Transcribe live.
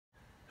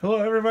Hello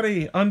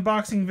everybody,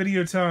 unboxing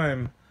video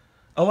time.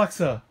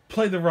 Alexa,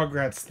 play the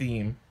Rugrats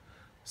theme.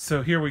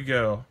 So here we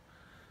go.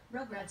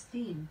 Rugrats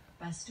theme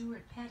by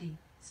Stuart Petty,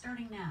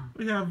 starting now.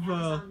 We have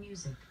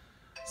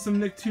some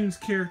Nicktoons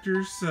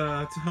characters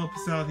to help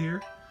us out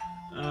here.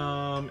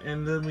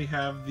 And then we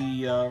have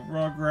the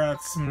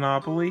Rugrats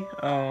Monopoly.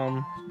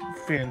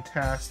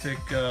 Fantastic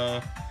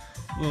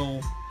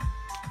little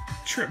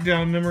trip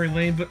down memory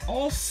lane, but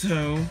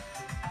also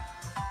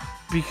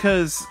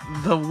because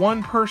the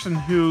one person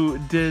who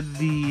did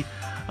the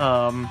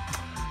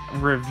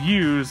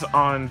reviews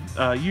on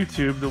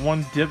YouTube, the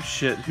one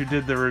dipshit who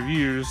did the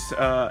reviews,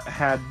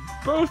 had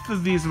both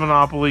of these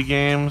Monopoly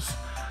games,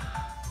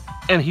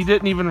 and he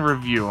didn't even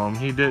review them.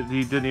 He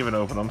didn't even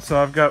open them.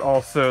 So I've got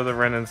also the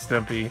Ren and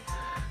Stimpy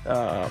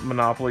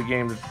Monopoly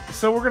game.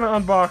 So we're gonna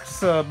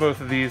unbox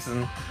both of these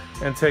and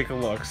take a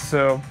look.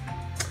 So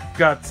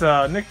got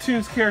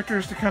Nicktoons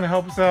characters to kind of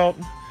help us out.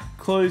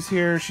 Chloe's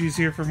here. She's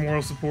here for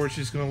moral support.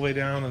 She's gonna lay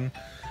down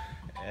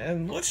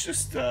and let's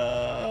just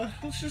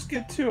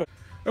get to it.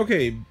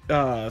 Okay,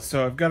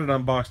 so I've got it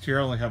unboxed here.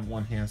 I only have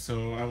one hand,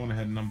 so I went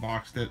ahead and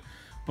unboxed it.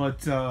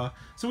 But so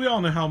we all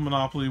know how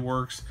Monopoly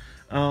works.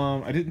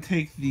 I didn't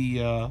take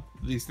the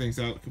these things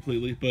out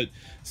completely, but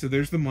so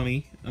there's the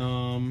money.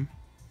 We'll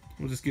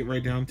just get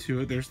right down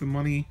to it. There's the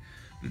money,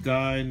 the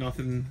die,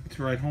 nothing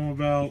to write home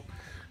about.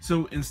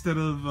 So instead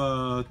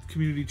of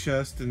community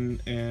chest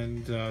and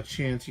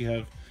chance, you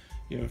have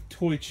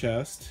toy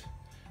chest,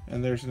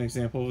 and there's an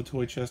example of a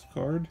toy chest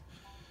card.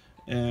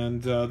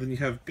 And then you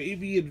have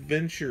baby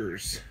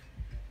adventures,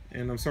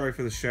 and I'm sorry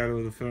for the shadow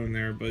of the phone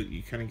there, but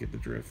you kind of get the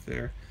drift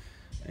there.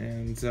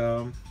 And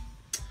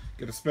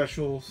get a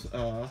special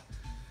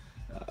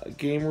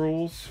game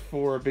rules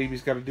for a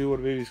baby's got to do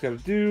what a baby's got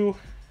to do,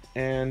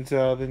 and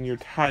then your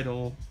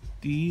title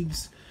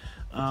deeds.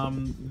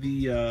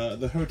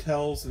 The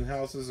hotels and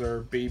houses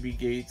are baby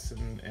gates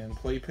and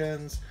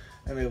playpens,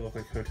 and they look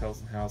like hotels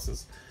and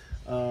houses.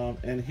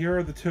 And here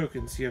are the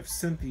tokens. You have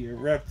Cynthia,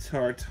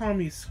 Reptar,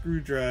 Tommy's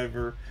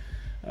screwdriver,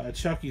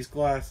 Chucky's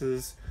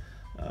glasses,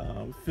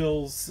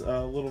 Phil's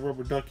little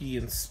rubber ducky,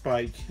 and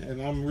Spike.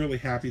 And I'm really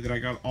happy that I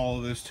got all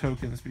of those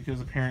tokens, because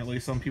apparently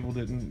some people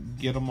didn't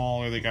get them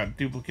all, or they got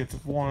duplicates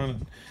of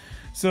one.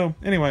 So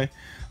anyway,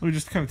 let me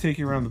just kind of take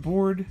you around the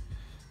board.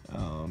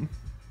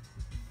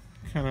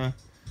 Kind of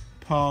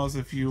pause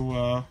if you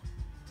want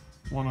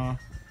to,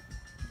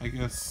 I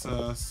guess,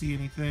 see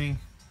anything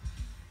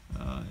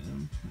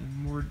in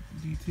more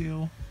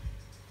detail.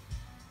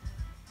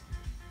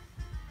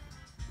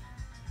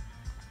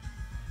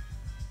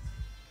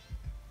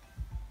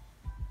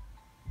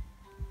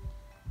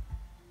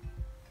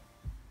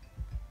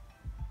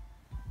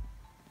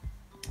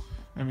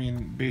 I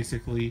mean,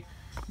 basically,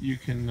 you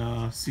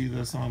can see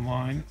this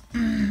online.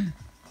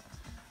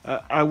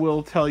 I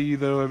will tell you,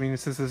 though, I mean,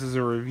 since this is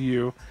a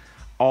review,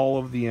 all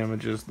of the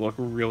images look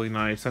really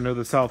nice. I know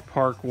the South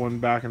Park one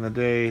back in the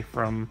day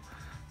from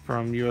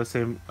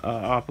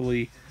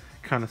USAopoly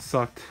kind of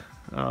sucked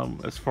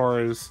as far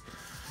as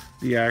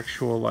the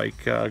actual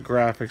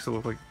graphics. It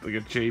looked like a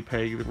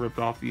JPEG that ripped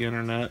off the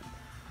internet.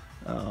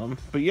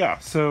 But yeah,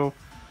 so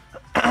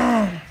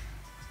that's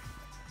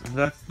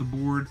the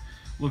board.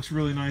 Looks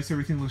really nice.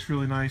 Everything looks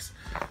really nice.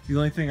 The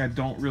only thing I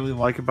don't really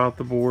like about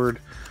the board,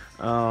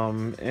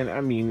 and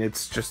I mean,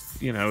 it's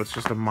just, it's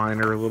just a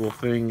minor little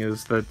thing,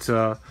 is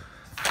that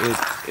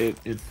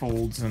it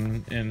folds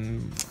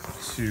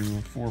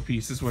into 4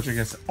 pieces, which I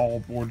guess all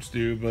boards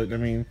do. But I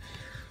mean,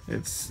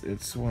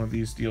 it's one of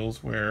these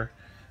deals where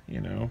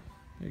it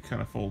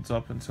kind of folds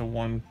up into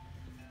one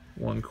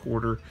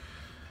quarter.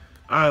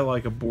 I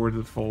like a board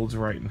that folds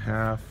right in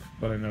half,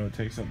 but I know it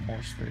takes up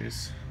more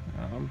space.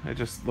 It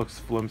just looks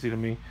flimsy to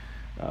me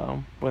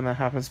when that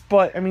happens.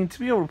 But I mean, to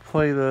be able to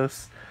play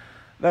this,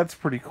 that's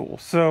pretty cool.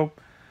 So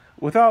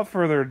without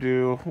further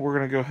ado, we're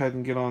going to go ahead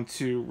and get on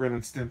to Ren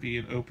and Stimpy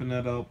and open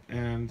that up.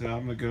 And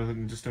I'm going to go ahead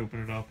and just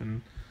open it up,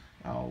 and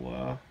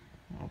I'll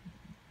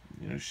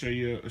show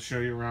you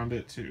around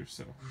it too.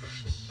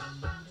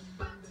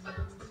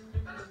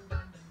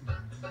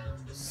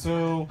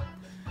 So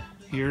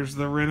here's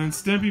the Ren and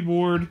Stimpy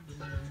board.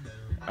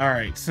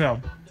 Alright, so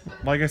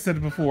like I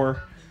said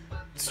before,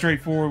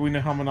 straightforward. We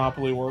know how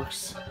Monopoly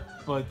works,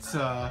 but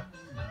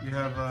you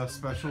have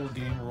special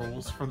game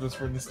rules for this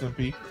Ren and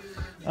Stimpy.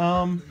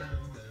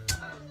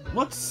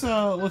 Let's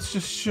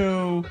just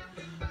show.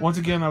 Once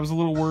again, I was a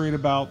little worried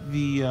about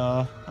the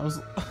I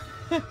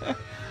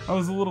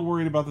was a little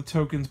worried about the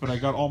tokens, but I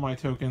got all my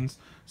tokens.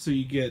 So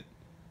you get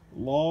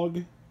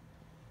log,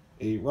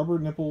 a rubber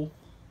nipple,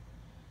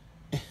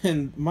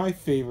 and my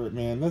favorite,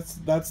 man,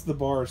 that's the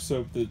bar of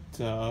soap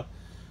that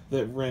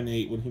Ren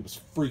ate when he was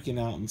freaking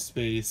out in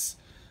space.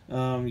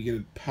 You get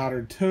a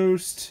powdered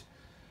toast,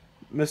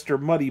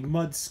 Mr. Muddy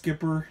Mud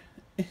Skipper,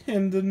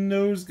 and the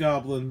nose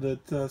goblin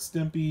that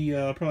Stimpy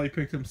probably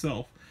picked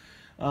himself.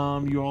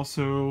 You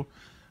also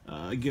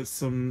get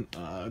some,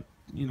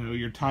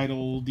 your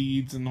title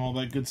deeds and all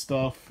that good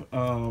stuff.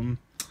 For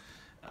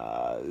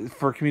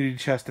community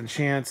chest and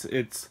chance,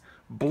 it's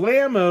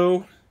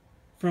Blammo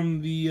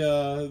from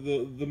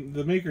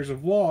the makers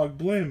of Log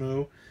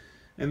Blammo,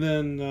 and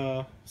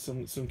then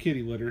some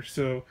kitty litter.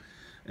 So,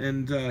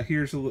 and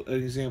here's an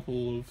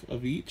example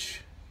of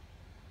each.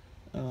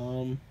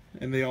 And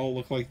they all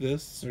look like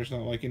this. There's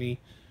not like any,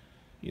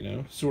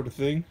 sort of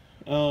thing.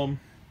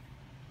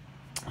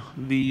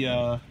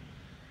 The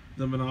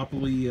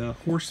Monopoly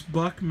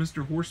Horsebuck,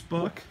 Mr.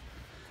 Horsebuck,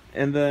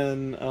 and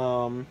then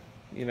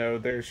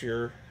there's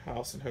your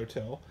house and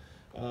hotel.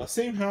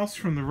 Same house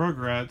from the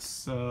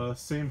Rugrats,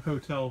 same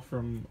hotel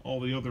from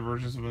all the other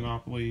versions of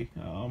Monopoly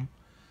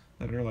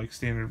that are like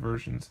standard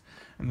versions,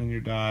 and then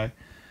your die.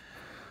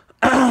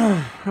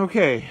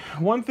 Okay,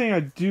 one thing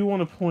I do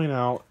want to point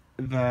out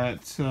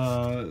that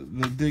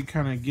did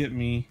kind of get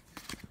me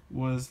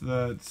was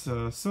that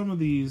some of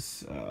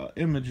these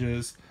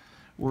images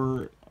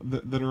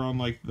that are on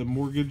like the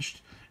mortgaged,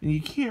 and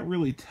you can't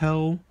really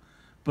tell,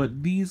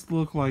 but these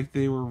look like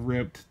they were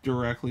ripped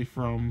directly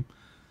from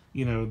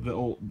the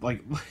old,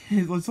 like,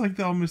 it's like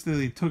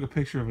they took a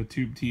picture of a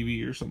tube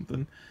TV or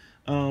something,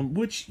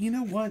 which, you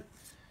know what,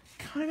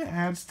 kind of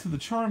adds to the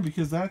charm,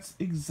 because that's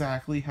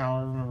exactly how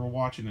I remember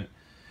watching it.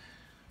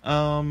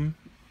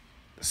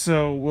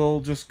 So we'll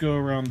just go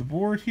around the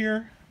board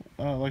here,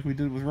 like we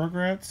did with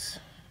Rugrats.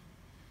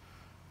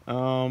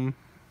 Hair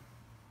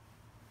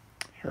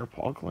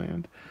paw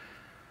gland.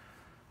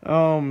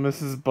 Oh,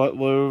 Mrs.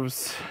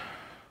 Buttloaves.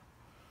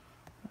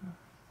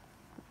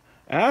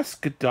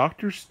 Ask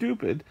Dr.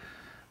 Stupid.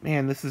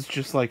 Man, this is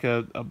just like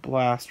a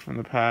blast from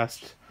the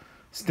past.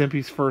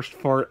 Stimpy's first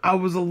fart. I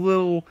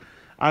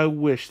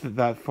wish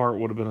that fart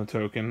would have been a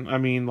token. I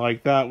mean,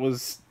 like, that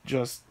was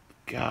just,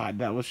 God,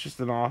 that was just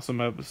an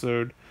awesome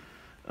episode.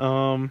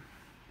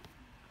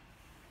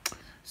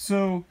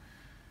 So,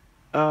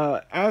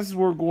 as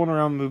we're going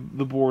around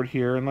the board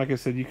here, and like I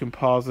said, you can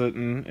pause it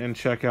and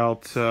check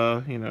out,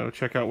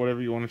 check out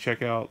whatever you want to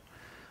check out.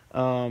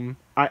 I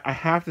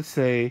have to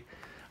say,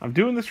 I'm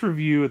doing this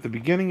review at the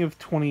beginning of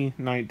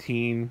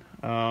 2019,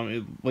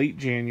 late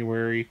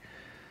January,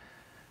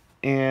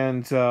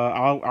 and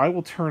I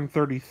will turn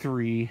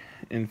 33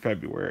 in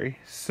February.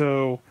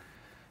 So,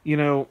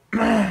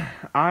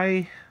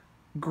 I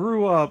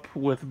grew up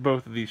with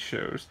both of these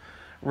shows.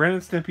 Ren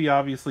and Stimpy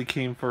obviously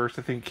came first.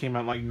 I think it came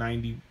out like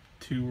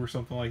 92 or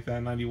something like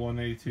that, 91,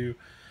 92.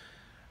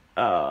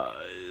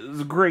 It was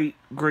a great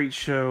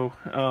show.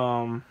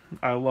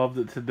 I loved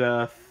it to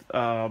death.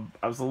 I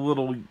was a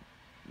little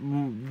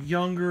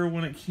younger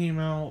when it came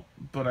out,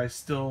 but I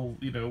still,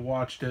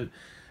 watched it.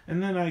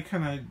 And then I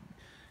kind of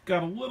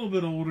got a little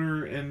bit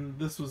older, and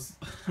this was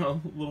a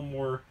little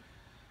more,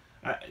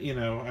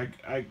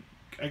 I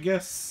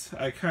guess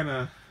I kind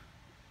of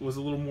was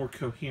a little more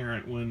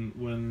coherent when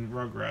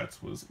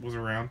Rugrats was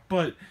around.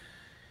 But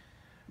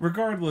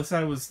regardless,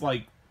 I was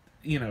like,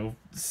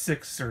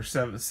 6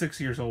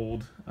 years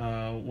old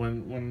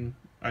when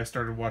I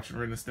started watching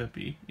Ren and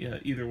Stimpy. Yeah,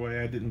 either way,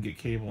 I didn't get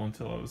cable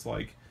until I was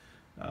like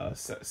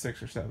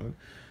 6 or 7.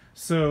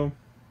 So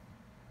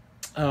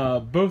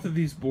both of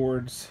these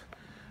boards,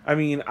 I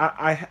mean,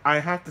 I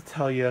have to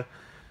tell you,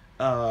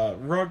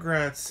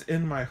 Rugrats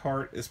in my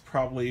heart is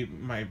probably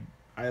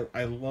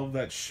I love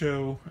that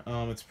show.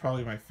 It's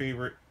probably my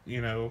favorite,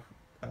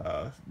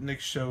 Nick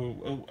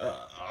show,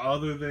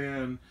 other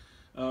than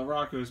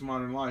Rocko's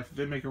Modern Life. If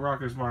they make a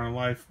Rocko's Modern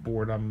Life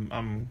board,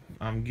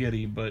 I'm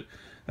giddy. But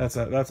that's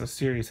a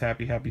serious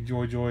happy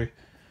joy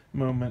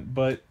moment.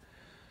 But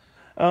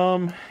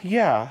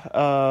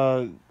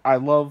yeah, I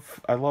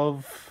love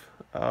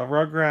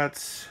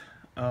Rugrats.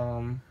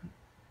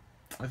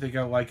 I think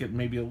I like it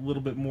maybe a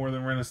little bit more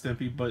than Ren and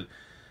Stimpy, but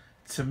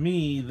to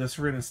me, this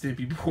Ren and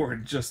Stimpy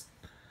board just,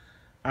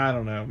 I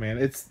don't know, man.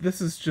 It's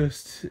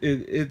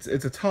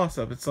a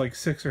toss-up. It's like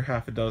 6 or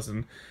half a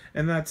dozen,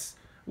 and that's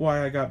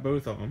why I got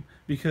both of them,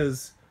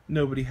 because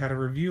nobody had a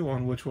review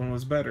on which one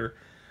was better.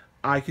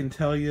 I can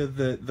tell you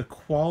that the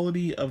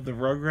quality of the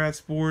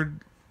Rugrats board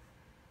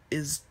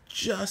is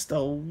just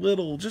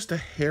a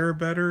hair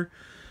better,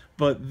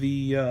 but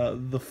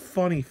the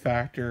funny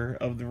factor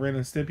of the Ren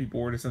and Stimpy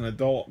board as an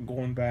adult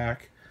going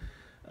back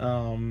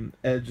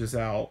edges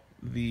out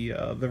the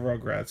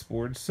Rugrats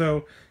board.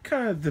 So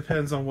kind of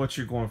depends on what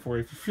you're going for.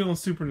 If you're feeling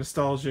super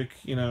nostalgic,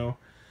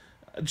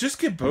 just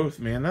get both,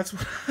 man. That's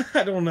what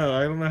I don't know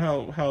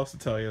how else to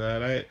tell you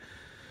that.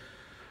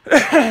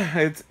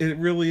 It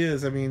really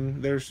is. I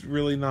mean, there's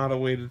really not a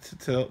way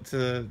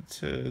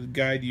to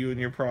guide you in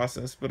your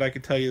process, but I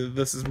could tell you that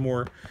this is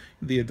more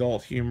the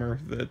adult humor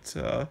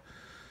that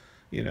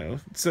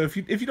So if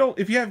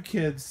you have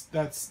kids,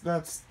 that's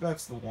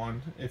the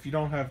one. If you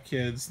don't have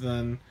kids,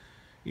 then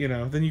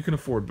then you can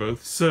afford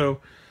both.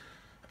 So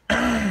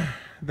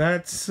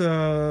that's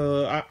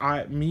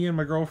me and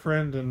my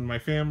girlfriend and my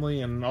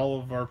family and all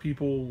of our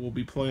people will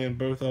be playing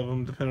both of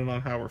them depending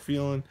on how we're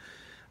feeling.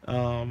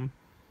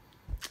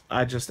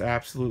 I just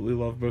absolutely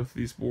love both of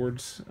these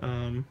boards.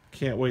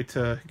 Can't wait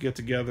to get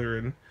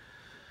together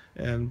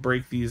and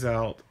break these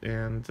out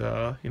and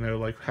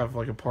like have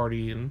like a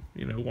party, and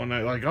one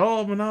night like,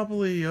 oh,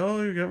 Monopoly,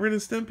 oh, you got Ren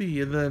and Stimpy,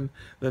 and then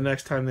the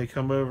next time they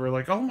come over,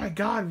 like, oh my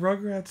god,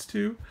 Rugrats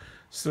too.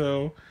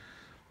 So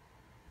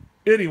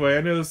anyway,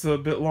 I know this is a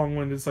bit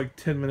long-winded. It's like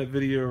 10-minute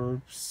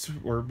video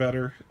or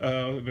better.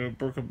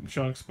 Broke up in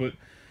chunks, but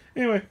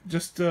anyway,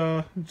 just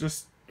there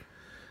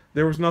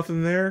was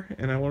nothing there,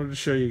 and I wanted to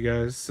show you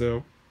guys.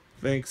 So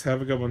thanks.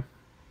 Have a good one.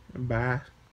 Bye.